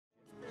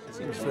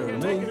Seems fair to me.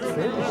 Well,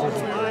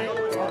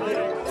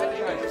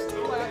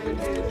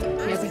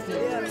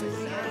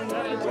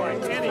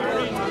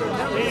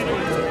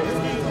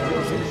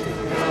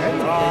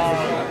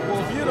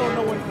 if you don't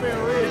know what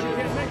fair is, you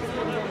can't make it.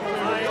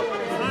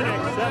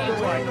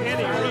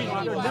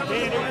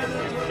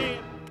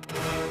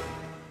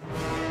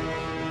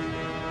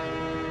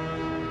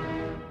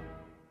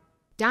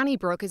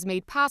 Donnybrook is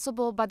made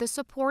possible by the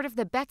support of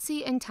the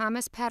Betsy and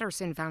Thomas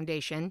Patterson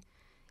Foundation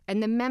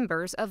and the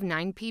members of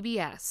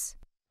 9PBS.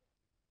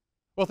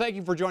 Well, thank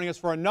you for joining us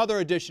for another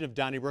edition of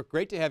Donnybrook.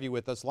 Great to have you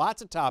with us.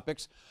 Lots of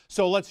topics,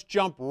 so let's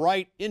jump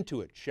right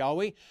into it, shall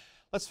we?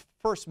 Let's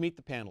first meet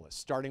the panelists,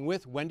 starting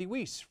with Wendy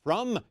Wiese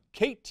from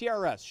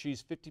KTRS.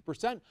 She's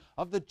 50%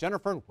 of the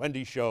Jennifer and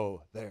Wendy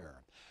Show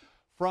there.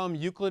 From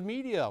Euclid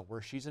Media,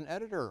 where she's an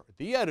editor,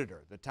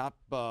 the top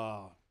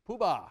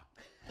poobah.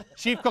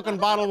 Chief cook and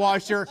bottle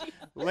washer,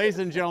 ladies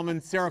and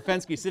gentlemen, Sarah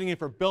Fenske, sitting in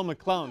for Bill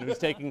McClellan, who's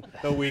taking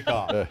the week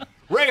off.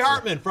 Ray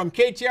Hartmann from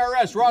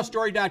KTRS,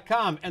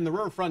 RawStory.com, and the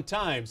Riverfront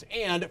Times.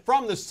 And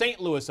from the St.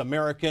 Louis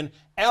American,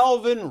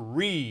 Alvin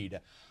Reid.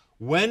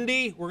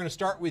 Wendy, we're going to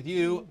start with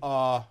you.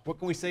 What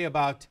can we say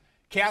about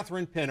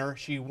Katherine Pinner?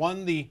 She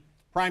won the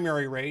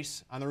primary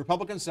race on the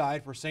Republican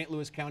side for St.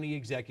 Louis County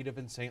Executive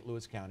in St.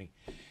 Louis County.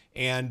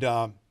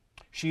 And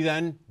she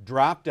then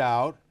dropped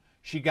out.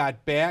 She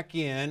got back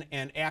in,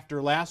 and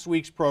after last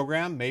week's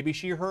program, maybe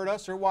she heard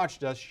us or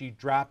watched us, she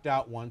dropped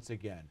out once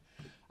again.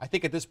 I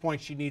think at this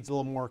point she needs a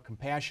little more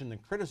compassion than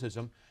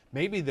criticism.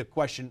 Maybe the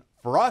question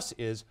for us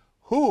is,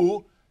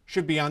 who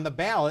should be on the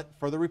ballot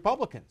for the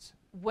Republicans?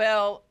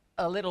 Well,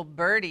 a little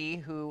birdie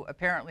who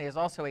apparently is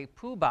also a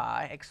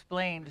poobah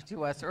explained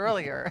to us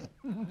earlier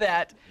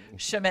that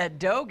Schmitt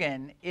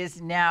Dogan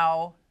is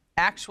now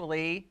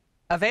actually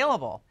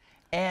available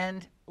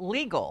and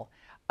legal.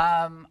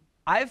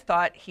 I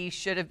thought he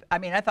should have. I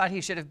mean, I thought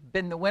he should have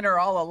been the winner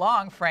all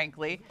along,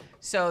 frankly.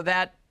 So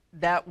that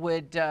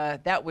would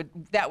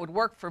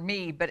work for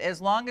me. But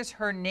as long as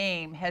her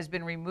name has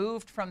been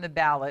removed from the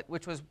ballot,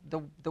 which was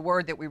the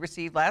word that we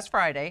received last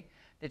Friday,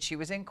 that she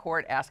was in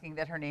court asking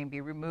that her name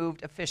be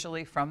removed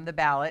officially from the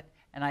ballot.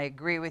 And I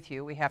agree with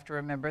you. We have to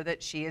remember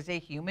that she is a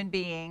human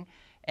being,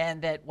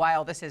 and that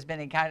while this has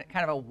been a kind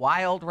of a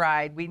wild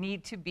ride, we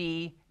need to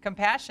be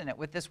compassionate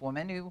with this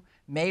woman who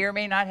may or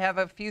may not have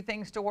a few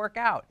things to work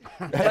out.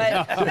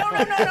 But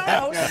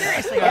no,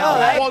 seriously.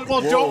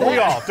 Well, don't we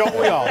all? Don't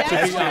we all?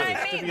 That's what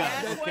I mean.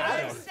 That's what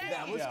I'm saying.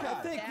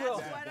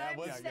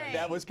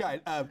 That was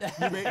kind.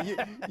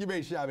 You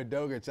made Schmitt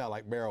Dogan sound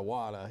like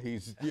marijuana.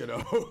 He's,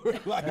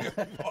 like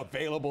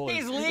available.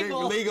 He's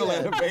legal. Legal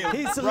and available.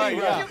 He's right.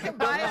 legal. You can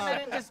buy him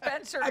at a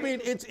dispensary. I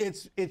mean,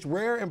 it's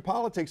rare in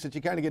politics that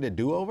you kind of get a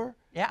do-over.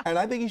 Yeah. And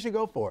I think he should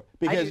go for it,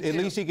 because at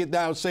least he could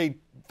now say,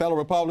 fellow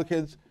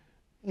Republicans,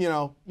 you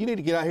need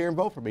to get out here and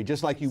vote for me,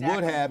 just like you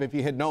would have if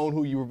you had known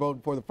who you were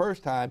voting for the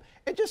first time,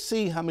 and just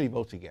see how many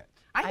votes you get.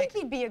 I think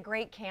he'd be a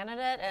great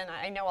candidate, and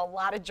I know a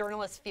lot of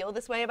journalists feel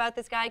this way about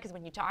this guy, because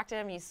when you talk to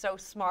him, he's so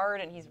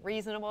smart and he's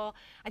reasonable.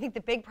 I think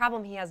the big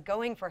problem he has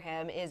going for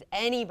him is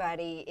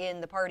anybody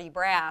in the party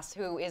brass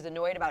who is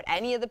annoyed about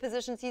any of the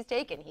positions he's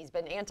taken. He's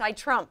been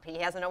anti-Trump. He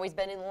hasn't always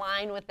been in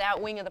line with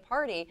that wing of the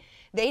party.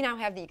 They now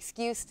have the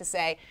excuse to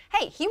say,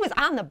 hey, he was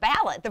on the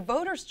ballot. The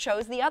voters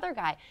chose the other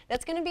guy.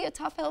 That's going to be a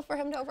tough hill for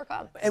him to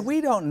overcome. And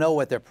we don't know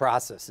what their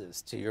process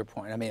is, to your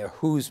point. I mean,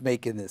 who's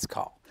making this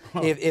call?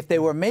 If they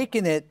were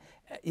making it,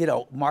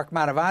 Mark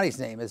Mantovani's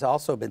name has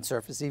also been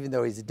surfaced, even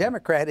though he's a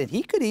Democrat, and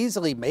he could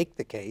easily make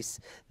the case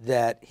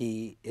that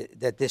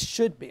this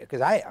should be,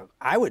 because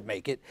I would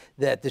make it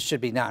that this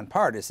should be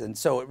nonpartisan.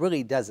 So it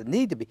really doesn't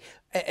need to be.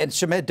 And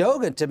Schmitt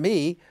Dogan, to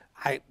me,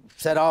 I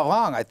said all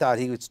along, I thought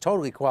he was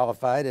totally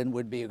qualified and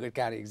would be a good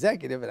county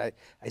executive, and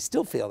I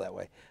still feel that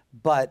way.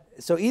 But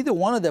so either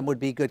one of them would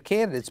be good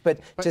candidates. But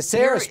to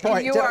Sarah's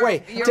point,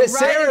 to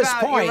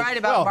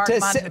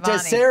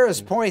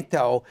Sarah's point,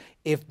 though,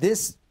 if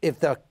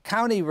the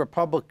county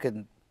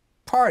Republican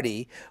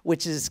Party,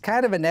 which is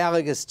kind of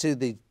analogous to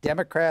the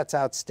Democrats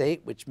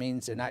outstate, which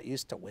means they're not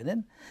used to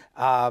winning,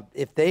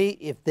 if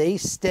they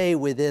stay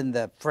within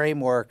the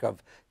framework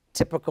of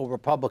typical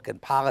Republican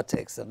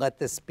politics and let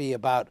this be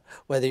about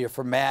whether you're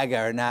for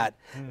MAGA or not,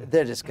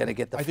 they're just going to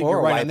get the floor. I think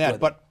you're right on that.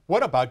 With but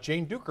what about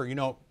Jane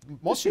Duker?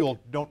 Most people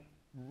don't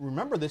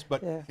remember this,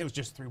 but it was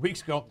just 3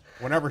 weeks ago.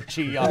 Whenever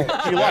she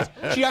lost,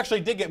 she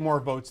actually did get more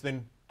votes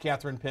than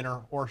Katherine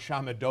Pinner or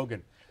Schmitt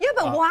Dogan. Yeah,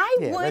 but why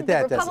would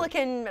the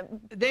Republican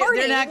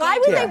Party, why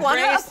would they want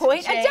to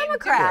appoint a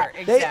Democrat?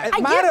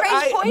 Exactly.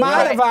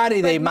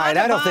 Mantovani, they might.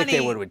 I don't think they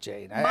would with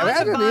Jane.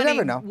 You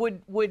never know.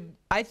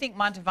 I think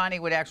Mantovani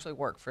would actually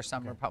work for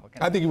some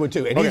Republicans. I think he would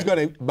too. And he's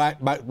going to,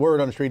 my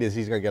word on the street is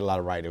he's going to get a lot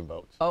of write-in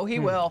votes. Oh, he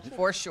will,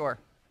 for sure.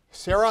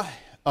 Sarah,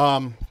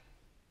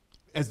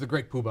 as the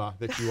great poobah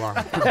that you are.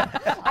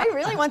 I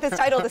really want this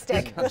title to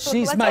stick.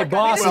 She's my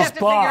boss's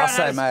boss.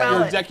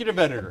 You're executive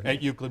editor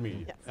at Euclid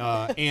Media.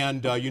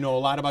 And you know a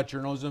lot about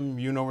journalism.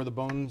 You know where the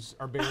bones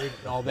are buried,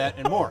 and all that,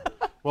 and more.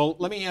 Well,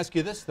 let me ask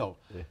you this, though.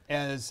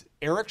 As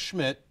Eric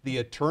Schmitt, the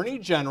Attorney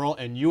General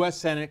and U.S.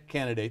 Senate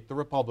candidate, the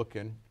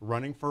Republican,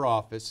 running for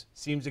office,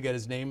 seems to get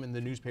his name in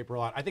the newspaper a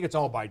lot. I think it's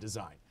all by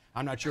design.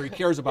 I'm not sure he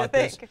cares about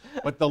this.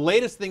 But the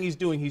latest thing he's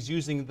doing, he's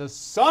using the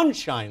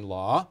Sunshine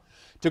Law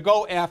to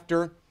go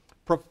after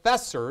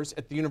professors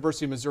at the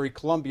University of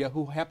Missouri-Columbia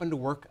who happen to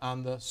work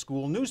on the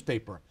school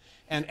newspaper.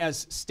 And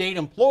as state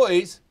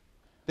employees,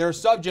 they're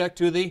subject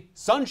to the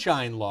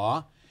Sunshine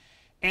Law.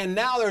 And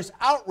now there's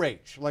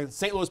outrage, like the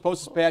St. Louis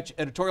Post-Dispatch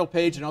editorial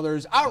page and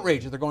others,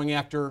 outrage that they're going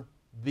after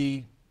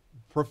the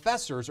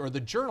professors or the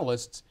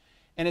journalists.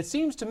 And it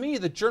seems to me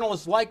that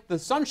journalists like the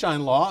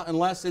Sunshine Law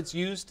unless it's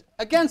used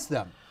against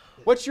them.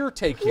 What's your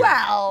take here?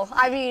 Well,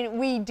 I mean,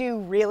 we do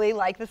really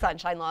like the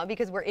Sunshine Law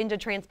because we're into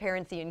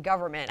transparency in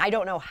government. I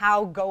don't know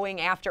how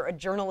going after a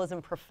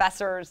journalism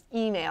professor's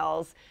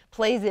emails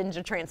plays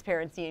into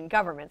transparency in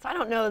government. So I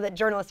don't know that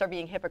journalists are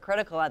being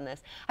hypocritical on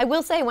this. I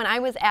will say, when I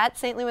was at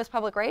St. Louis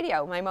Public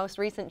Radio, my most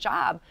recent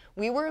job,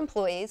 we were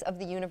employees of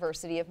the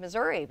University of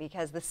Missouri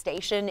because the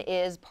station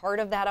is part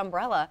of that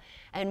umbrella.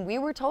 And we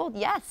were told,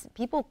 yes,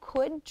 people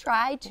could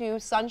try to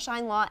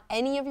Sunshine Law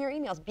any of your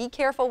emails. Be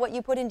careful what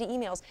you put into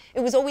emails.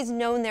 It was always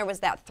known there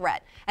was that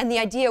threat. And the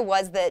idea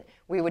was that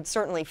we would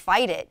certainly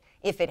fight it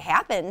if it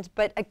happened,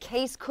 but a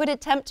case could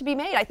attempt to be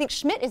made. I think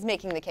Schmitt is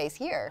making the case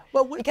here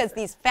because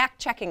these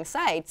fact-checking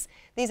sites,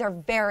 these are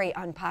very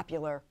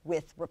unpopular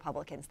with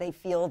Republicans. They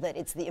feel that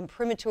it's the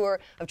imprimatur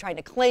of trying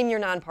to claim you're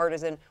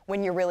nonpartisan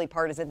when you're really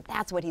partisan.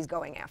 That's what he's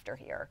going after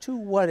here. To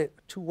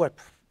what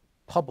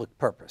public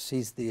purpose?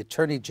 He's the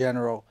Attorney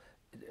General,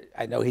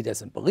 I know he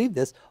doesn't believe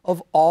this,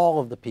 of all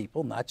of the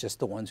people, not just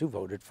the ones who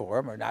voted for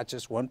him or not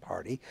just one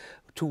party.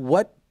 To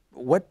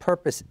what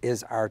purpose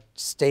is our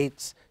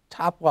state's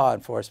top law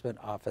enforcement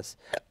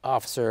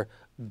officer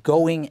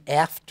going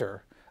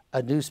after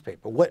a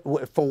newspaper?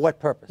 For what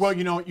purpose? Well,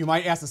 you know, you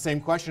might ask the same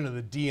question of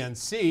the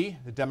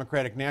DNC, the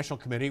Democratic National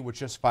Committee, which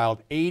just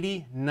filed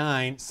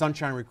 89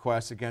 sunshine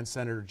requests against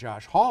Senator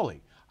Josh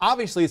Hawley.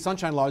 Obviously, the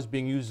Sunshine Law is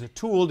being used as a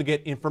tool to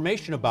get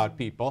information about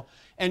people.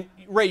 And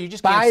Ray, you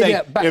just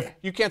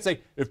can't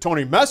say if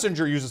Tony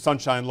Messenger uses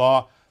Sunshine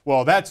Law,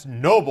 well, that's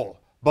noble.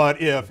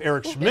 But if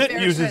Eric Schmitt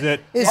uses it,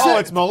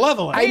 it's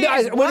malevolent.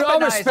 With all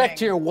respect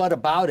to your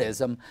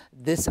whataboutism,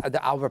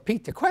 I'll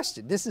repeat the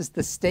question. This is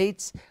the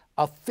state's.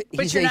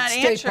 He's a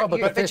state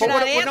public official.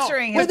 But you're not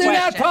answering his question.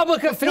 They're not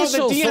public officials.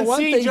 No, the DNC for one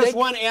thing, just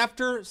went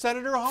after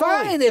Senator Hawley.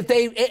 Fine, if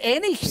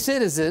any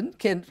citizen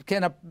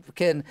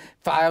can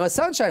file a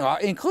Sunshine Law,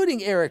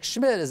 including Eric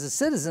Schmitt as a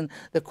citizen.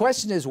 The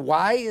question is,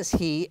 why is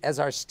he, as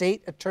our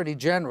state Attorney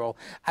General,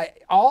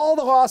 all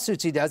the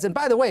lawsuits he does, and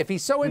by the way, if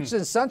he's so interested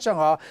in Sunshine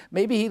Law,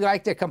 maybe he'd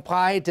like to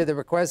comply to the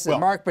requests that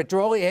Mark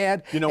Petroli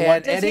had and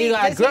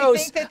Eli Gross.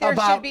 Does he think that there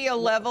should be a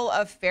level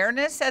of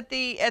fairness at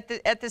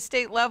the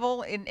state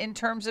level in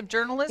terms of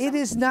journalism? It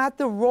is not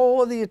the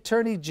role of the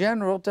Attorney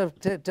General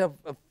to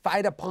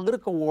fight a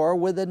political war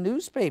with a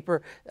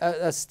newspaper,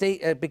 a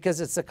state,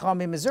 because it's the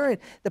Columbia, Missouri.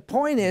 The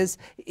point is,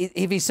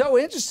 if he's so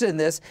interested in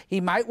this,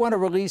 he might want to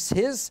release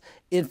his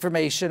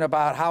information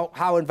about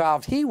how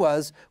involved he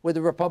was with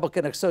the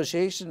Republican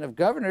Association of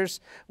Governors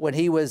when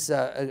he was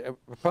a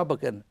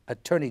Republican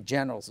Attorney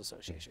General's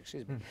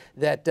Association,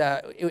 that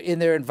in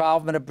their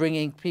involvement of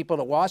bringing people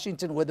to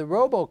Washington with the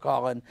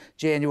robocall on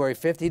January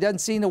 5th. He doesn't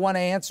seem to want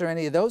to answer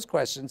any of those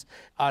questions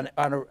on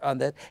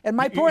that. And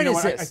my point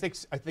is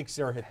this. I think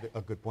Sarah hit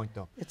a good point,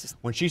 though.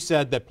 When she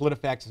said that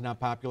PolitiFact is not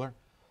popular,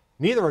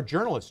 neither are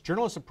journalists.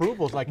 Journalist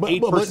approval is like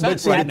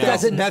 8% right now.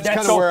 That's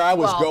kind of where I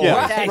was going.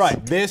 Yeah,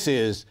 right. This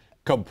is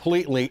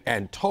completely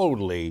and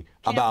totally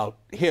about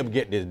him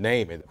getting his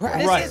name in it.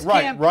 Right,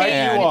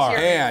 you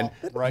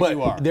are.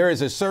 But there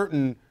is a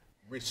certain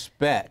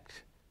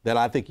respect that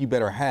I think you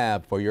better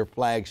have for your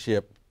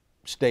flagship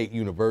state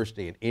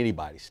university in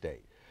anybody's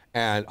state.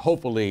 And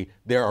hopefully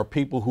there are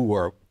people who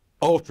are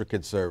ultra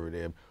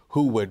conservative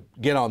who would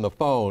get on the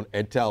phone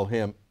and tell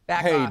him,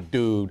 hey,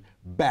 dude,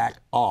 back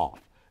off.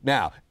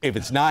 Now, if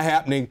it's not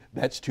happening,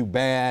 that's too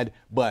bad.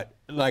 But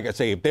like I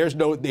say, if there's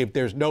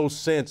no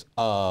sense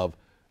of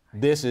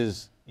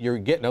you're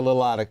getting a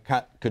little out of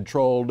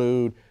control,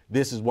 dude,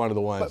 this is one of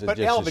the ones that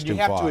just Alvin, is too you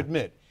have far. to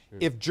admit,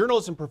 if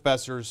journalism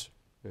professors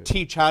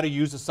teach how to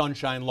use the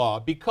Sunshine Law,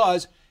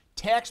 because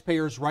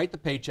taxpayers write the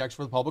paychecks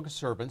for the public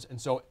servants, and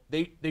so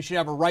they should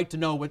have a right to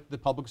know what the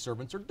public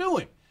servants are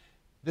doing.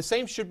 The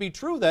same should be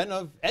true then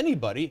of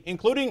anybody,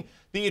 including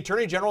the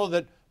Attorney General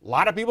that a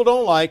lot of people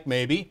don't like,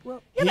 maybe.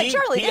 Well,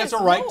 Charlie, he has a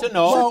right to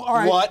know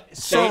what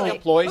state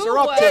employees are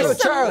up to.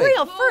 There's some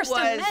real First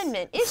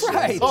Amendment issues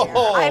here.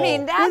 I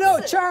mean,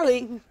 that's...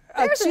 Charlie...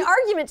 There's an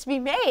argument to be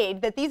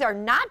made that these are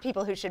not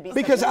people who should be...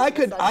 Because I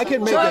could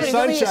make a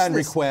sunshine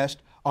request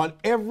on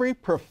every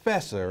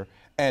professor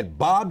at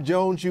Bob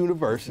Jones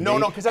University. No,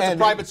 because that's a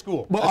private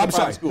school. Well, I'm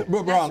sorry.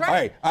 Wrong.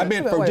 Right. I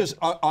meant for just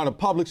on a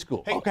public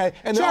school. Hey, okay.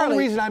 And the only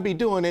reason I'd be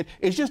doing it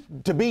is just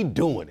to be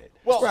doing it.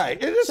 Well,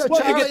 right. It is, So well,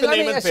 you Charlie, get the let me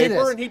name of the ask you paper,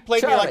 this. and he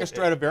played me Charlie. like a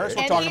Stradivarius.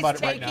 We're And talking he's about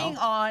it right taking now.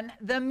 on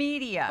the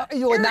media.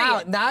 Well,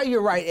 period. now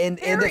you're right. And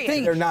the Period.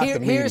 thing They're not here-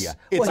 the here's- media.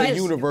 It's well, a here's-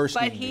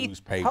 university but he-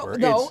 newspaper.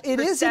 No, It's- it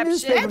is a Perception.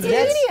 newspaper. It's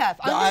That's- media.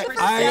 I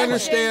Perception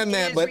understand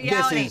that, is but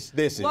reality.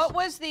 this is. What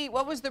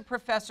was the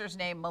professor's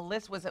name?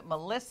 Melissa? Was it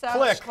Melissa?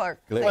 Click.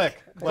 Clark. Click.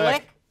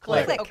 Click.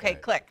 Click. Okay,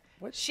 click.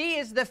 She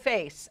is the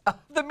face of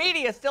the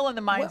media, still in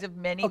the minds of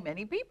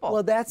many people.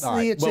 Well, that's All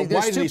the right, but interesting.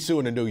 why there's is he two-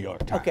 suing the New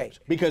York Times? Okay.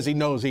 Because he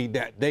knows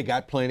that they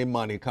got plenty of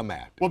money to come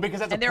after. Well,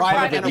 because that's And a they're private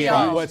privately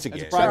enterprise. owned. Once It's a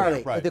again. private Charlie,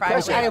 enterprise. the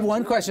question, I have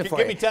one question for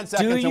Give you. me 10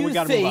 seconds Do and we you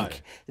gotta move on.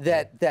 think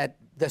that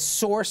the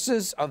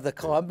sources of the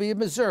Columbia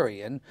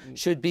Missourian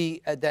should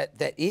be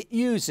that it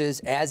uses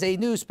as a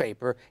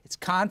newspaper, its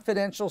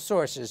confidential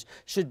sources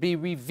should be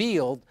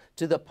revealed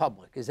to the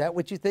public? Is that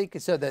what you think?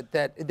 So that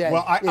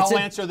Well, it's I'll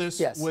a- answer this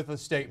yes. with a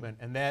statement,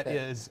 and that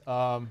is,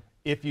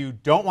 if you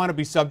don't want to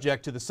be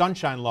subject to the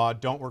Sunshine Law,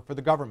 don't work for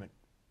the government.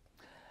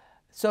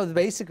 So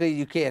basically,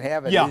 you can't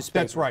have a Yeah,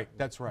 newspaper. that's right.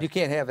 That's right. You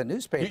can't have a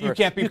newspaper. You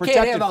can't be You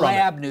protected can't have a from it.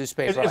 lab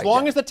newspaper. As like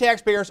long that. as the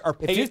taxpayers are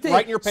If paid you think,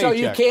 right in your paycheck. so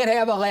you can't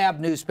have a lab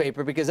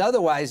newspaper because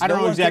otherwise I don't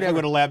no know one could exactly ever-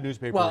 what a lab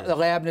newspaper Well, is. the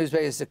lab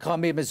newspaper is the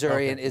Columbia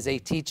Missourian is a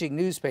teaching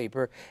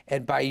newspaper,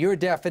 and by your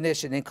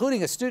definition,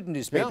 including a student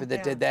newspaper Yeah.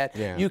 that did that,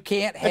 Yeah. you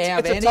can't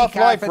have It's a any tough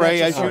life, Ray,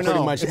 confidential as you sources. know.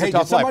 Pretty much. It's a Hey,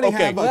 tough did somebody life.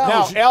 Okay, have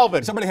now,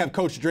 Alvin. Somebody have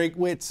Coach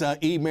Drinkwitz's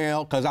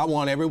email because I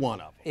want every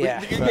one of them.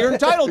 Yeah. You're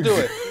entitled to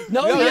it.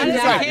 No, you're you're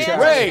that's not, right.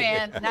 Charlie. Ray,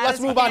 Not let's as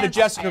a move on to Kansas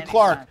Jessica fan,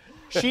 Clark.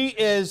 he's She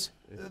is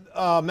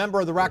a member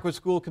of the Rockwood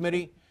School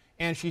Committee,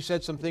 and she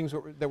said some things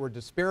that were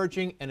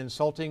disparaging and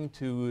insulting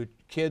to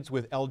kids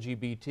with who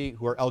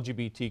are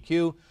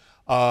LGBTQ,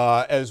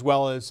 as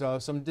well as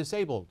some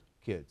disabled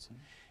kids.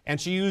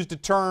 And she used a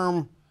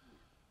term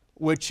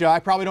which I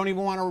probably don't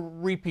even want to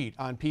repeat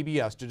on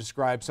PBS to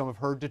describe some of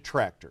her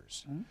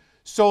detractors.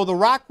 So the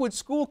Rockwood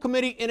School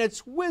Committee, in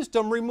its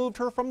wisdom, removed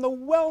her from the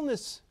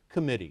Wellness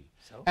Committee.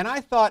 And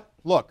I thought,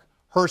 look,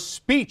 her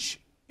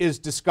speech is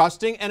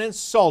disgusting and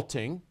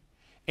insulting,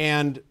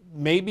 and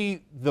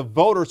maybe the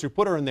voters who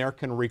put her in there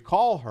can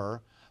recall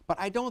her, but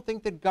I don't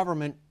think that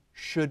government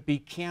should be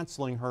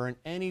canceling her in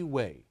any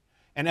way.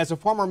 And as a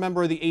former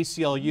member of the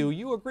ACLU,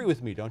 you agree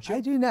with me, don't you?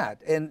 I do not.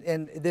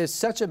 And there's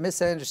such a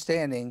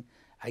misunderstanding,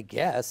 I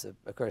guess,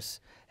 of course,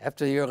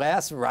 after your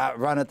last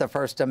run at the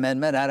First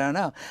Amendment, I don't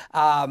know.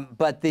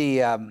 But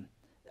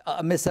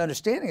a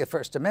misunderstanding of the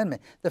First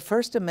Amendment. The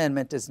First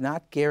Amendment does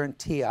not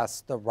guarantee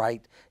us the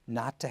right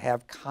not to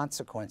have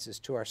consequences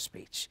to our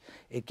speech.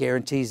 It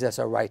guarantees us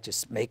a right to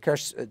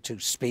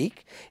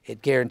speak.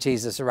 It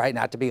guarantees us a right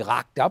not to be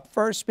locked up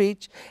for our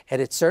speech. And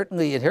it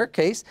certainly, in her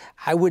case,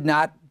 I would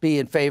not be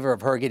in favor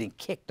of her getting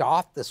kicked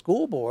off the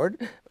school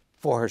board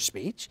for her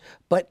speech,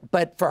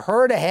 but for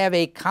her to have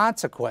a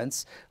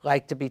consequence,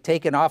 like to be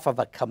taken off of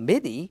a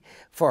committee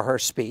for her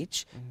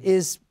speech,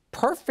 is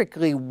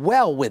perfectly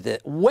well within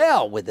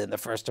the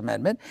First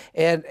Amendment.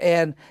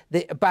 And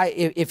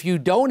if you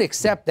don't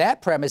accept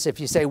that premise, if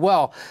you say,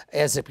 well,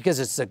 because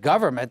it's the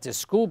government, the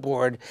school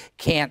board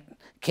can't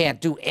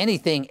do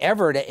anything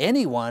ever to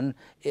anyone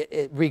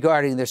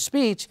regarding their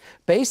speech,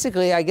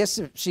 basically, I guess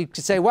she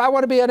could say, well, I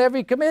want to be on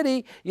every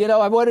committee,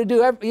 I want to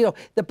do every,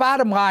 the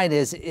bottom line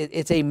is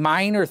it's a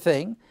minor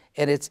thing,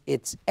 and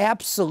it's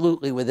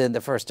absolutely within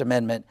the First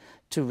Amendment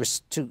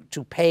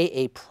to pay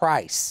a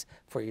price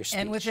for your speech.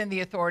 And within the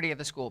authority of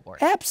the school board.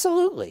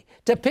 Absolutely.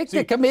 To pick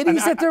the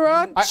committees that they're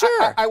on?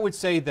 Sure. I would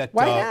say that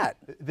Why not?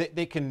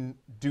 They can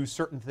do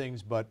certain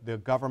things, but the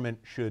government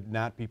should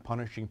not be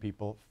punishing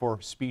people for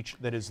speech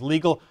that is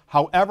legal,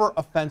 however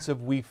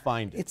offensive we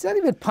find it. It's not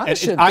even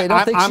punishment. I'm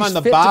she's on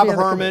the fit to Bob be on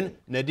the Herman, committee.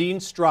 Nadine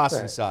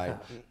Strassen side.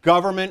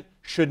 Government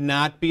should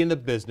not be in the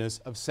business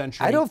of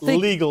censoring I don't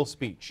think- legal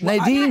speech.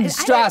 Nadine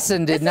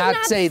Strassen this did is not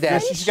not say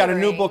that. She's got a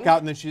new book out,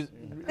 and then she's...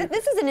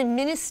 This is an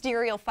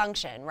ministerial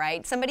function,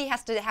 right? Somebody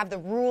has to have the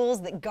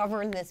rules that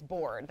govern this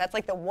board. That's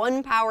like the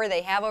one power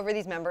they have over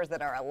these members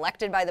that are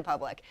elected by the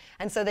public.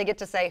 And so they get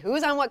to say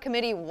who's on what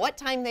committee, what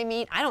time they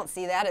meet. I don't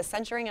see that as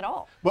censoring at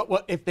all.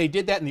 Well, if they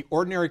did that in the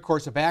ordinary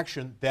course of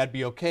action, that'd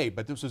be okay.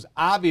 But this was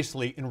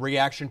obviously in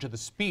reaction to the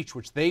speech,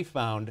 which they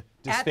found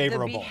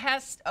disfavorable. At the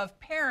behest of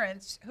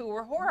parents who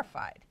were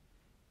horrified,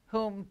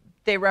 whom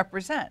they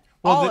represent.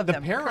 Well, all the of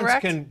them, parents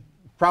correct? can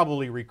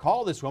probably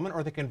recall this woman,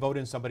 or they can vote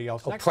in somebody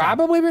else next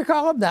Probably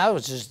recall him. No,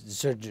 it's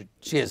just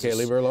she is. Can't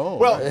leave her alone.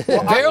 time.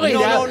 Well, Apparently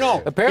not.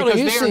 no. Apparently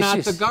because you they are see not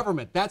she's- the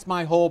government. That's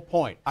my whole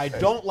point. I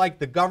don't like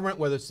the government,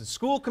 whether it's the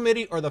school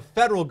committee or the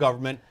federal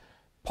government,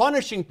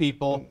 punishing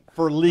people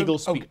for legal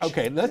speech.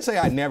 Okay, let's say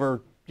I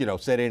never,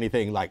 said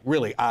anything like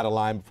really out of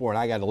line before, and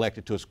I got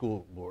elected to a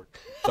school board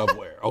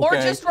somewhere. Okay?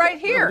 Or just right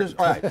here. Just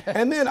right.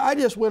 And then I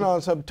just went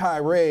on some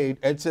tirade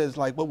and says,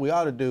 like, what we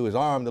ought to do is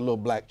arm the little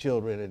black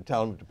children and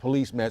tell them if the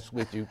police mess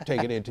with you,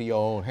 take it into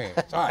your own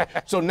hands. All right.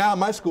 So now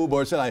my school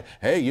board said, like,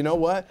 hey, you know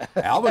what?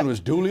 Alvin was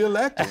duly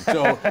elected.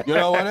 So,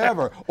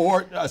 whatever.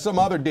 Or some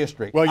other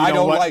district. Well, you I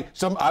know don't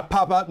what? I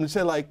pop up and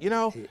say, like,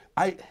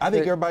 I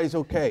think everybody's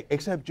okay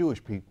except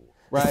Jewish people.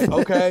 right?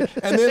 Okay.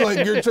 And then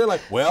like you're sort of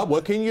like, well,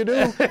 what can you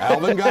do?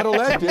 Alvin got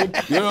elected.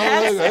 You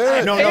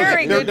know, No,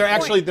 Very good they're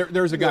point. actually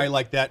there's a guy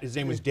like that. His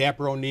name was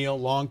Dapper O'Neill,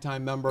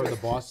 longtime member of the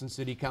Boston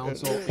City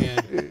Council,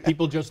 and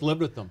people just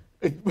lived with them.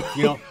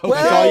 You know,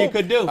 that's all you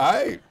could do.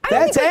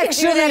 That's I think we can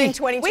do that in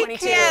actually 2022. We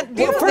can't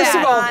do Well, first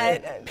of all,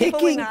 People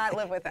would picking not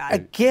live with that.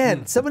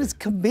 again, someone's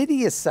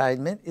committee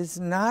assignment is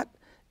not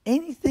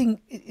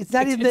anything. It's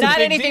not even. not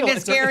big anything deal.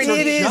 that's It's a guaranteed.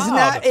 It is job.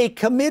 not a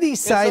committee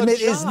assignment.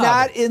 Is job.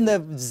 not in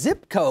the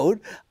zip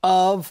code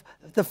of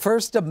the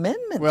First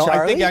Amendment. Well,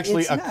 Charlie. I think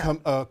actually It's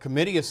not. a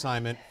committee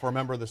assignment for a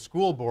member of the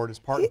school board is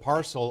part and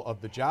parcel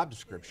of the job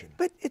description.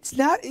 But it's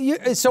not.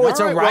 So it's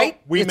All a right, right.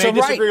 well, we It's may a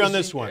right. disagree on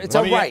this one. It's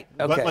a right.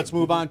 Okay. Let's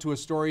move on to a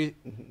story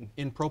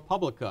in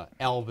ProPublica.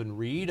 Alvin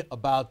Reid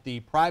about the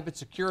private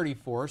security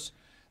force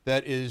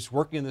that is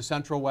working in the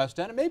Central West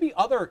End and maybe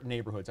other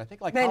neighborhoods. I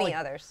think like Many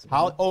others.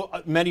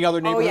 Many other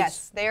Oh, neighborhoods.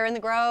 yes. They are in the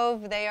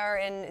Grove. They are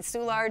in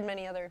Soulard,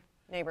 many other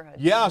neighborhoods.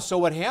 Yeah, so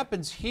what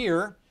happens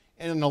here,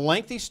 and in a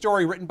lengthy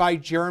story written by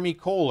Jeremy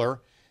Kohler,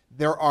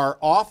 there are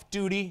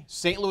off-duty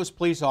St. Louis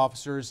police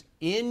officers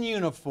in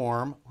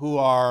uniform who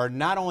are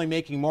not only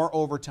making more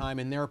overtime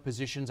in their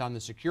positions on the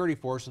security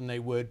force than they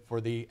would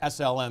for the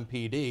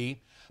SLMPD,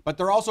 but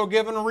they're also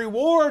given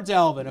rewards,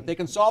 Alvin. If they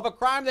can solve a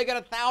crime, they get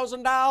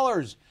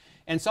 $1,000.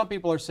 And some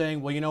people are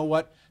saying, well, you know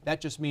what?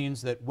 That just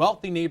means that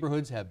wealthy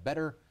neighborhoods have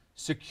better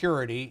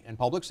security and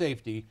public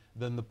safety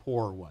than the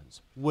poor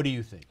ones. What do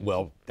you think?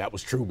 Well, that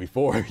was true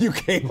before you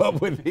came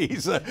up with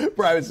these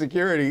private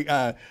security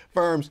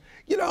firms.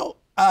 You know,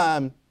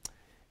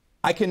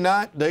 I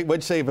cannot, they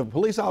would say if a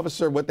police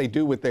officer, what they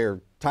do with their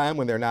time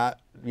when they're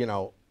not, you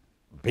know,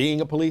 being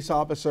a police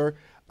officer,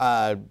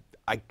 I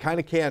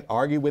kind of can't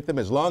argue with them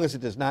as long as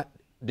it does not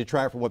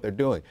detract from what they're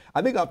doing.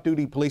 I think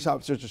off-duty police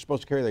officers are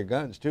supposed to carry their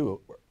guns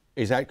too.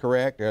 Is that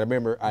correct? I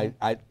remember,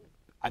 I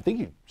think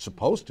you're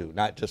supposed to,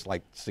 not just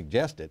like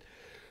suggested.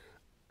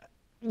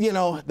 You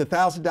know, the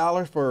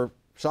 $1,000 for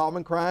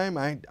solving crime,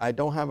 I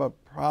don't have a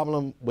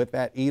problem with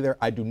that either.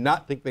 I do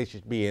not think they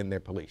should be in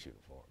their police uniform.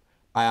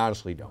 I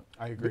honestly don't.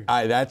 I agree.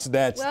 That's.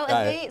 Well,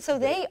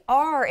 and they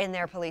are in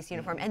their police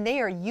uniform, and they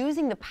are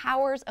using the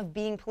powers of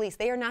being police.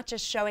 They are not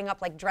just showing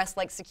up like dressed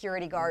like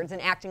security guards and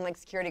acting like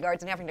security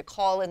guards and having to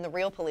call in the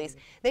real police.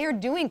 They are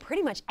doing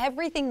pretty much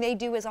everything they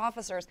do as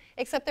officers,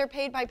 except they're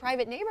paid by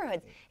private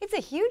neighborhoods. It's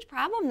a huge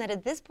problem that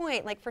at this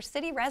point, like for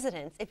city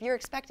residents, if you're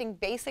expecting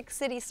basic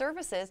city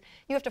services,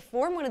 you have to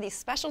form one of these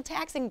special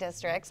taxing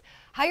districts,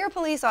 hire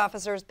police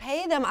officers,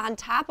 pay them on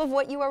top of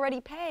what you already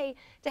pay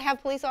to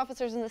have police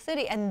officers in the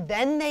city, and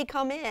then they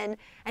come in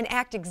and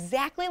act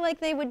exactly like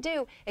they would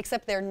do,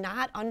 except they're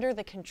not under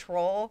the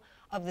control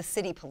of the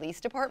city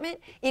police department.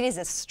 It is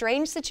a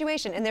strange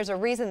situation, and there's a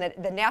reason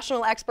that the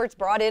national experts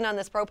brought in on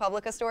this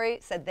ProPublica story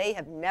said they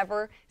have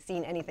never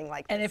seen anything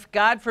like this. And if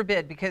God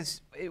forbid,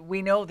 because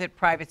we know that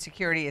private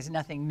security is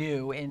nothing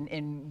new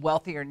in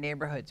wealthier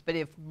neighborhoods, but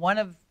if one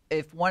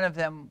of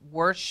them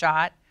were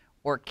shot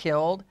or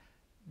killed,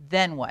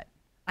 then what?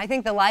 I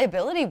think the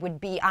liability would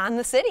be on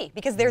the city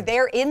because they're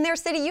there in their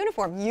city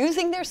uniform,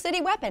 using their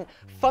city weapon,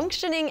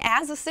 functioning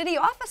as a city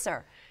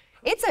officer.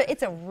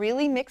 It's a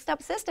really mixed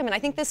up system, and I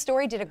think this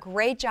story did a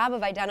great job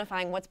of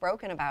identifying what's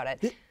broken about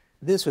it.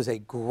 This was a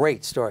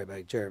great story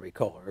by Jeremy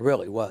Kohler. It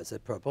really was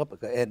at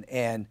ProPublica,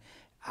 and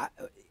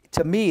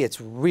to me,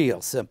 it's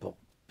real simple.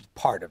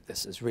 Part of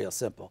this is real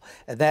simple,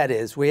 and that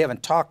is we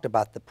haven't talked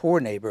about the poor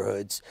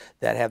neighborhoods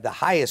that have the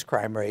highest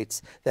crime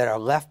rates that are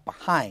left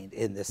behind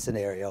in this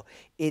scenario.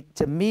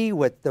 To me,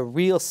 what the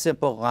real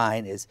simple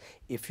line is,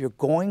 if you're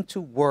going to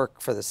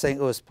work for the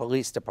St. Louis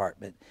Police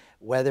Department,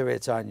 whether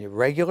it's on your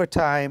regular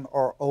time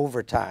or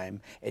overtime,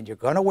 and you're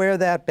going to wear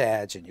that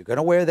badge and you're going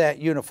to wear that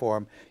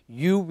uniform,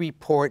 you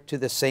report to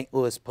the St.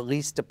 Louis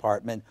Police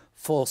Department,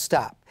 full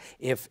stop.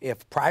 If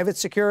private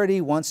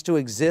security wants to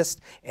exist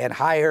and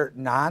hire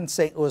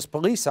non-St. Louis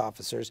police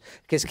officers,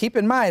 because keep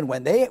in mind,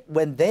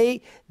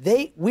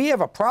 we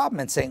have a problem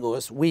in St.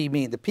 Louis, we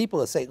mean the people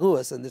of St.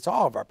 Louis, and it's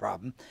all of our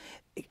problem,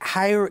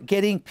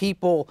 getting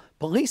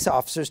police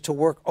officers to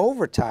work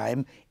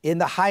overtime in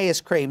the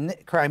highest crime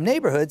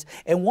neighborhoods.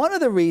 And one of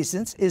the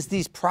reasons is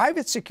these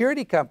private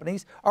security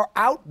companies are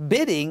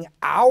outbidding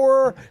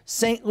our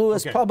St.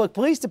 Louis public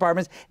police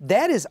departments.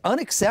 That is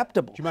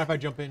unacceptable. Do you mind if I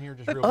jump in here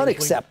just real briefly?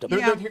 Unacceptable.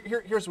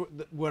 Here's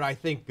what I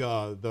think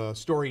the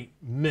story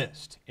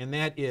missed, and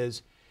that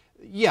is,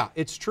 yeah,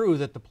 it's true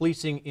that the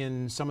policing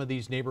in some of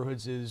these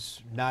neighborhoods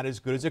is not as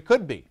good as it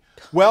could be.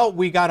 Well,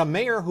 we got a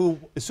mayor who,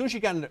 as soon as she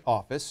got into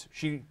office,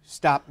 she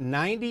stopped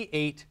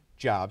 98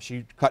 jobs.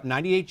 She cut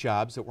 98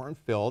 jobs that weren't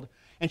filled,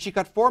 and she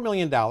cut $4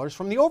 million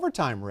from the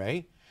overtime,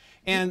 Ray.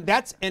 And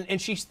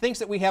and she thinks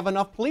that we have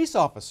enough police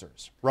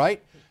officers,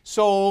 right?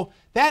 So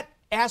that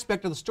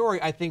aspect of the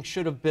story, I think,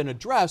 should have been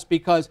addressed,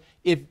 because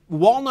if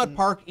Walnut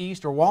Park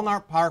East or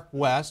Walnut Park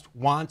West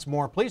wants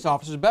more police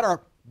officers,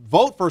 better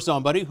vote for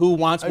somebody who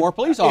wants more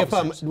police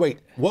officers. Wait,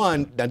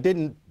 one, that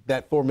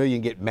that $4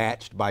 million get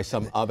matched by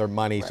some other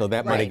money, so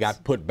that money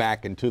got put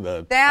back into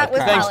the That was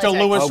account? Thanks to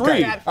Louis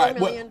Reed. That All $4 right,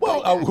 million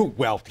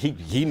well,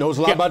 he knows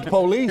a lot about the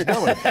police,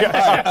 don't he? All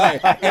right.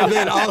 And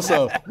then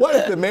also, what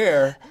if the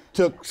mayor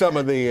took some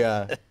of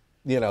the,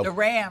 The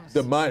Rams.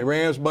 the money,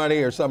 Rams money,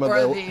 or some of Or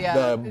the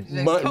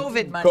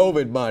COVID money.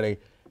 COVID money,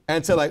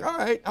 and say like, all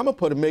right, I'm gonna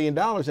put $1 million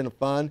in a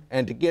fund,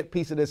 and to get a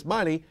piece of this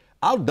money,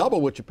 I'll double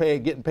what you're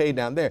getting paid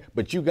down there,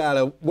 but you got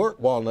to work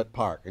Walnut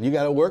Park, and you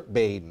got to work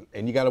Baden,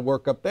 and you got to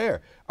work up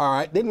there. All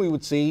right, then we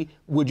would see,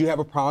 would you have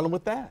a problem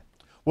with that?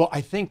 Well,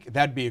 I think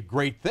that'd be a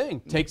great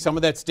thing. Take some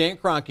of that Stan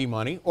Kroenke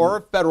money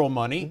or federal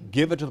money,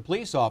 give it to the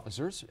police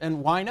officers,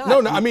 and why not?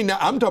 No, I mean,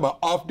 I'm talking about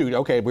off duty.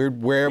 Okay,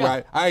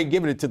 I ain't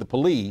giving it to the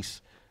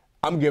police.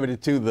 I'm giving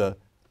it to the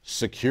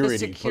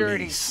security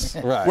police.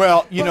 Right.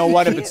 Well, you know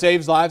what? If it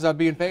saves lives, I'd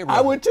be in favor of it.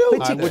 I would too.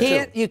 But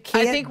you can't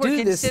I think we're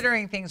do this.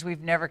 considering things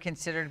we've never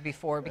considered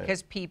before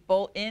because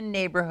people in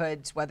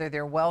neighborhoods, whether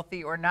they're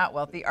wealthy or not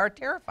wealthy, are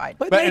terrified.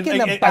 But But making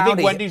the I think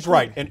bounty- Wendy's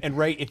right. And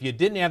Ray, if you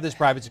didn't have this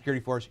private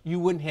security force, you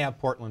wouldn't have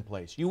Portland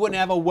Place. You wouldn't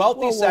have a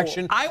wealthy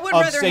section I would of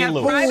rather St. have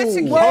Louis. private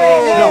security. Whoa,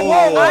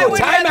 I would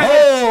time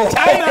rather- out.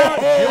 Time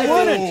out. You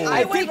wouldn't.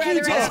 I I would think you rather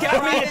just have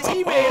got me a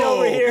private- teammate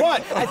over here.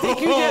 What? I think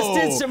you just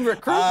did some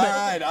recruitment. All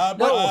right,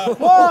 What?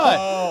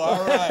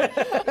 all right.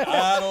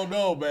 I don't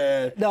know,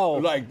 man. No.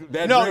 Like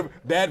that. No.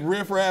 That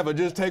riffraff would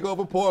just take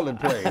over Portland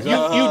Place.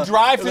 You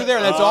drive through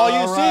there, that's all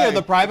you see are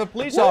the private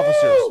police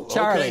officers.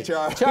 Charlie, Okay,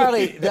 Charlie.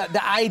 Charlie,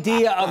 the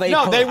idea of a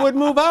No, they would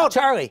move out.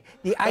 Charlie,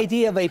 the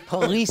idea of a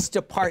police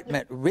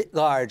department writ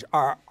large,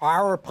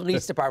 our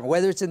police department,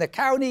 whether it's in the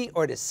county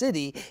or the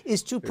city,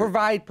 is to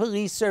provide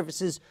police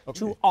services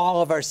to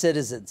all of our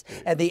citizens.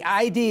 And the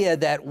idea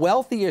that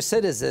wealthier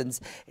citizens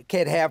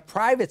can have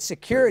private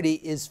security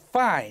is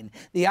fine.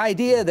 The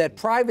idea that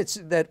private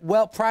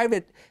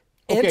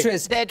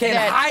interests That- can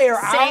that hire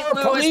St. our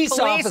Louis police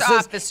officers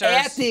officers-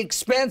 at the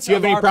expense Do you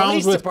of have any our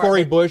problems police with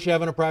Cori department. Bush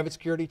having a private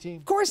security team?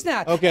 Of course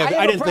not. Okay, have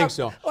I a didn't think prob-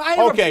 so. Well, I have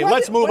a- Okay, what-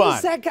 let's move what on.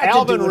 has that got to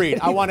Alvin do with Reid,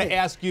 I anything? want to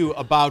ask you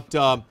about,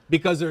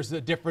 because there's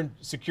different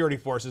security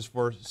forces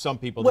for some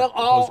people. Well, that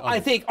oppose I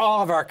others. think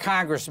all of our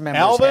Congress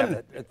members Alvin?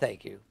 have it.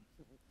 Thank you.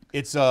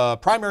 It's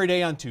primary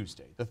day on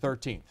Tuesday, the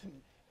 13th.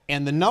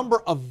 And the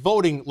number of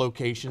voting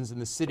locations in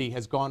the city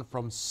has gone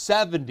from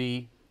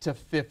 70 to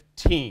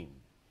 15.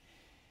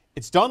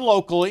 It's done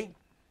locally.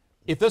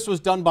 If this was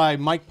done by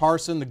Mike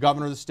Parson, the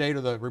governor of the state,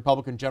 or the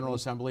Republican General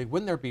Assembly,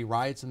 wouldn't there be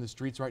riots in the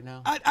streets right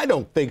now? I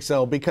don't think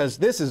so, because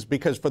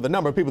for the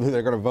number of people who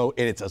are going to vote,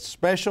 and it's a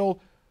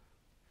special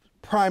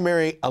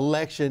primary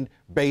election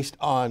based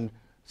on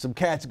some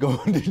cats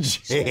going to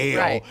jail.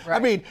 Right. I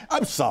mean,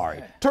 I'm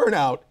sorry.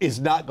 Turnout is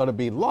not going to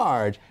be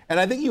large, and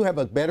I think you have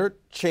a better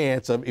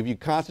chance of, if you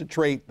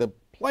concentrate the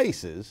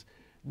places,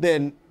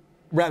 then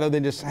rather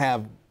than just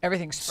have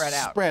Everything's spread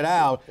out. Spread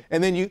out,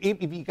 and then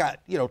if you got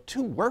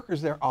 2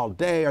 workers there all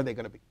day, are they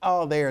going to be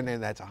all there? And then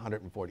that's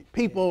 140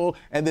 people,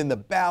 and then the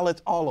ballots,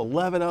 all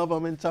 11 of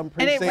them in some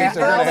And it precincts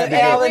are going to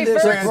have to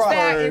get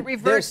transferred.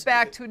 reverts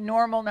back to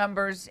normal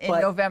numbers in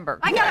November.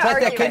 I gotta But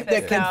argue with the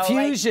this, though, like,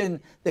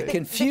 confusion, the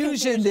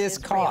confusion this is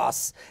real.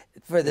 costs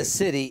for the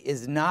city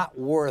is not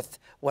worth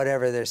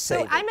whatever they're So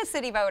saving. I'm a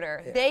city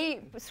voter. They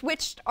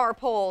switched our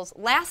polls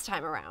last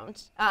time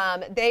around.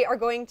 They are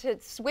going to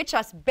switch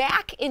us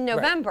back in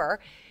November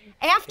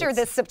after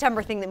this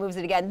September thing that moves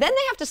it again. Then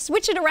they have to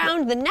switch it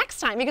around the next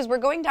time because we're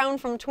going down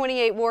from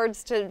 28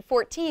 wards to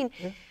 14.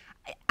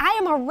 I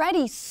am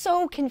already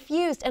so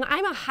confused, and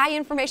I'm a high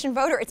information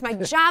voter. It's my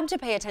job to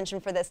pay attention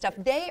for this stuff.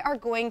 They are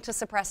going to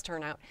suppress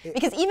turnout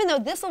because even though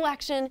this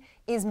election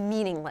is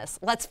meaningless,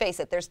 let's face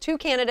it, there's 2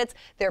 candidates.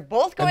 They're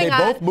both going they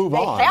on. both move they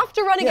on. have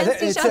to run Yeah,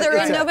 against each it's other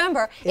a- in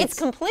November. It's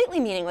completely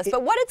meaningless.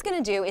 But what it's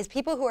going to do is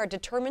people who are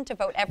determined to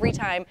vote every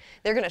time,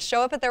 they're going to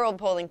show up at their old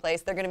polling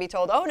place. They're going to be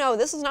told, oh no,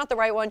 this is not the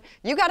right one.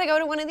 You got to go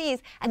to one of these.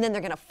 And then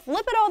they're going to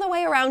flip it all the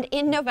way around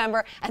in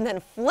November and then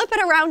flip it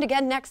around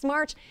again next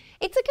March.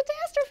 It's a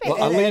catastrophe. Well,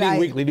 a And leading I-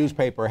 weekly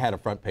newspaper had a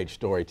front page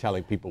story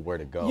telling people where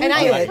to go. and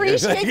I Yeah.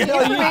 appreciate the No,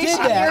 you did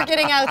information that. you're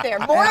getting out there.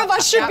 More of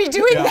us should be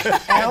doing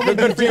that.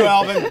 Good for you,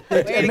 Alvin.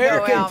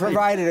 American Alvin.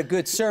 provided a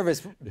good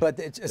service, but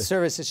it's a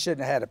service it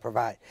shouldn't have had to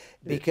provide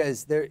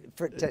because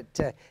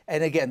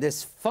and again,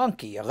 this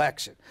funky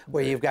election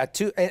where you've got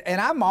 2,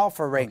 and I'm all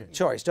for ranked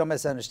choice, don't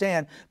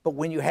misunderstand, but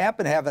when you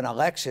happen to have an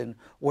election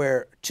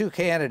where 2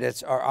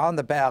 candidates are on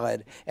the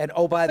ballot, and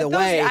oh, by the those-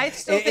 way, I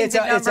still think it's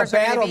the a numbers are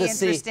gonna battle be to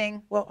see.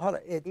 interesting. Well, hold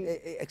on,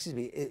 excuse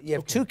me, you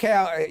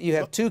have you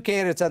have 2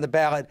 candidates on the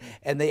ballot,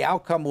 and the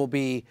outcome will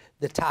be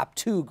the top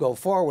 2 go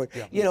forward.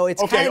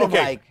 It's Okay, kind of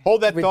okay. like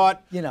Hold that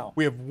thought.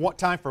 We have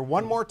time for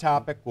one more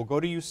topic. We'll go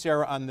to you,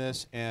 Sarah, on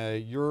this.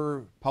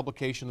 Your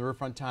publication, the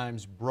Riverfront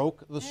Times,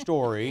 broke the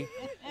story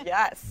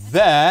Yes.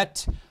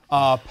 that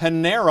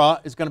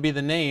Panera is going to be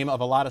the name of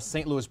a lot of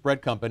St. Louis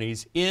bread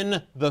companies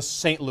in the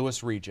St.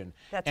 Louis region.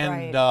 That's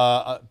and,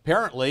 right.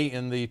 Apparently,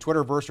 in the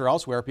Twitterverse or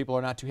elsewhere, people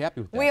are not too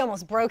happy with that. We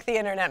almost broke the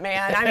internet,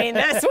 man. I mean,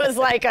 this was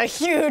like a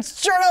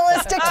huge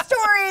journalistic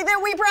story that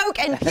we broke,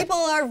 and people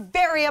are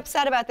very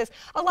upset about this.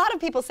 A lot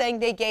of people saying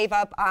they gave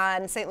up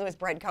on St. Louis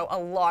Bread Co. a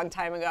long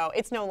time ago.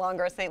 It's no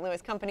longer a St.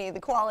 Louis company. The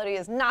quality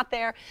is not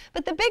there.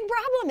 But the big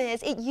problem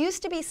is it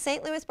used to be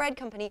St. Louis Bread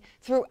Company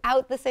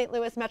throughout the St.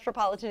 Louis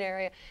metropolitan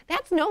area.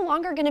 That's no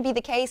longer going to be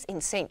the case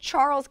in St.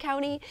 Charles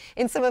County,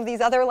 in some of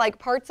these other like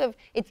parts of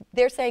it.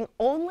 They're saying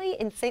only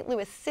in St.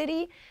 Louis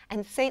City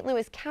and St.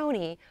 Louis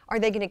County are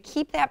they going to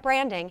keep that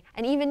branding.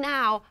 And even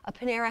now, a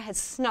Panera has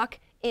snuck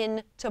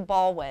into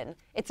Baldwin.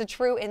 It's a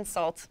true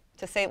insult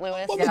to St.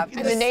 Louis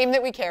and the name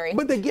that we carry.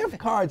 But the gift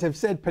cards have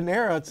said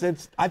Panera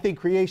since, I think,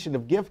 creation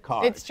of gift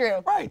cards. It's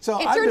true. Right. So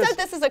it turns out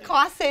this is a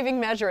cost-saving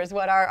measure is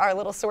what our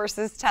little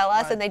sources tell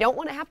us, and they don't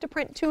want to have to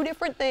print two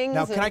different things.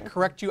 Now, can I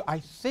correct you? I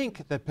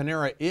think that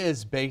Panera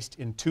is based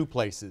in two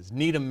places,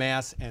 Needham,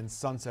 Mass. and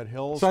Sunset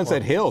Hills.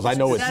 Sunset Hills, I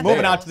know it's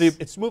moving out to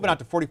it's moving out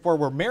to 44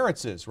 where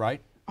Merritt's is,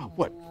 right? Oh,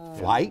 what?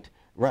 Flight?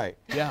 Right.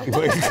 Yeah. And,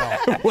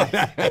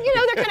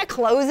 they're kind of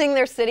closing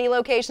their city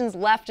locations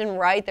left and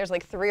right. There's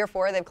like 3 or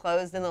 4 they've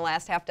closed in the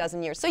last half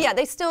dozen years. So, yeah,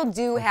 they still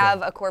do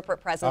have a corporate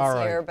presence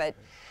here, but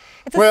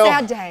it's a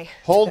sad day.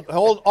 Hold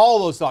all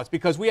those thoughts,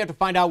 because we have to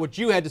find out what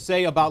you had to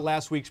say about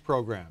last week's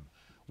program.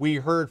 We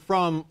heard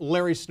from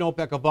Larry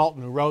Snopek of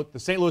Alton, who wrote, the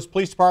St. Louis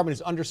Police Department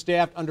is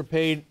understaffed,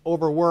 underpaid,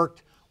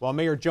 overworked, while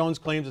Mayor Jones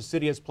claims the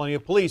city has plenty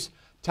of police.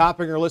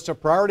 Topping her list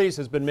of priorities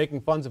has been making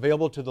funds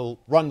available to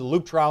run the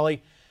Loop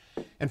Trolley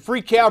and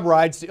free cab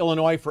rides to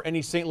Illinois for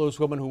any St. Louis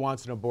woman who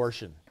wants an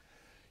abortion.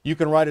 You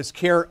can write us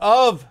care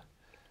of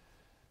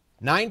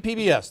 9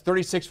 PBS,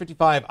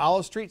 3655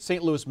 Olive Street,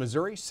 St. Louis,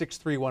 Missouri,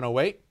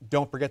 63108.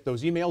 Don't forget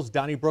those emails,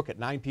 Donnybrook at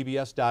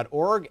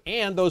 9pbs.org,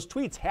 and those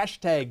tweets,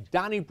 hashtag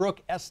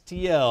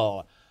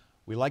DonnybrookSTL.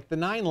 We like the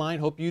 9 line.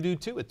 Hope you do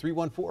too at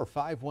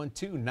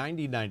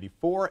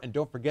 314-512-9094. And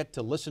don't forget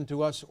to listen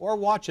to us or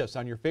watch us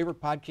on your favorite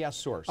podcast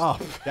source.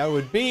 That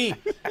would be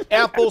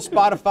Apple,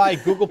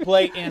 Spotify, Google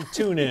Play, and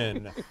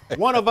TuneIn.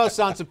 One of us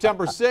on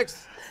September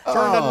 6th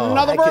turned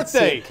another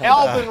birthday.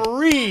 Alvin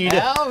Reid.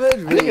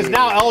 Alvin Reid. I think is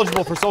now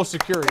eligible for Social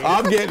Security.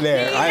 I'm getting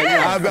there.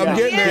 I'm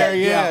getting there.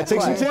 Yeah,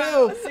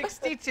 62.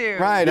 62.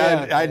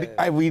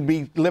 Right. We'd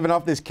be living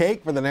off this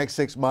cake for the next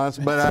 6 months,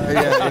 but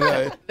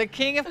The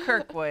king of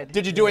Kirkwood.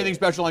 Did you do anything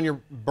special on your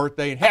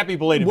birthday? And happy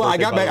belated birthday. I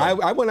got back.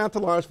 I went out to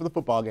Lawrence for the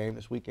football game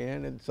this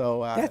weekend, and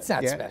so that's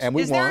not special. And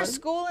we Is won. there a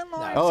school in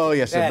Lawrence? Oh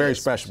yes, a very is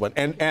special one.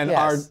 And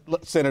our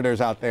senators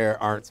out there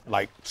aren't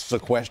like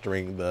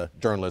sequestering the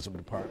journalism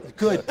department.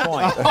 Good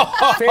point.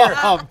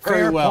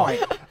 Fair well.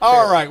 point.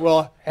 All right.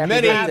 Well,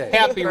 many birthday.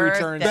 happy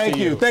returns Thank to Thank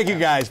you. Thank you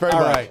guys very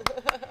much. All right.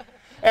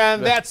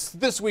 And that's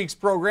this week's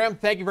program.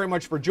 Thank you very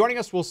much for joining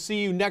us. We'll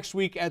see you next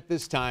week at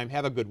this time.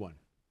 Have a good one.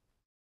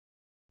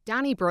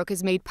 Donnybrook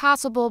is made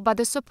possible by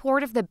the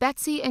support of the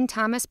Betsy and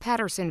Thomas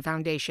Patterson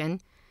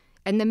Foundation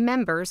and the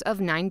members of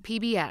 9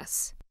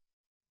 PBS.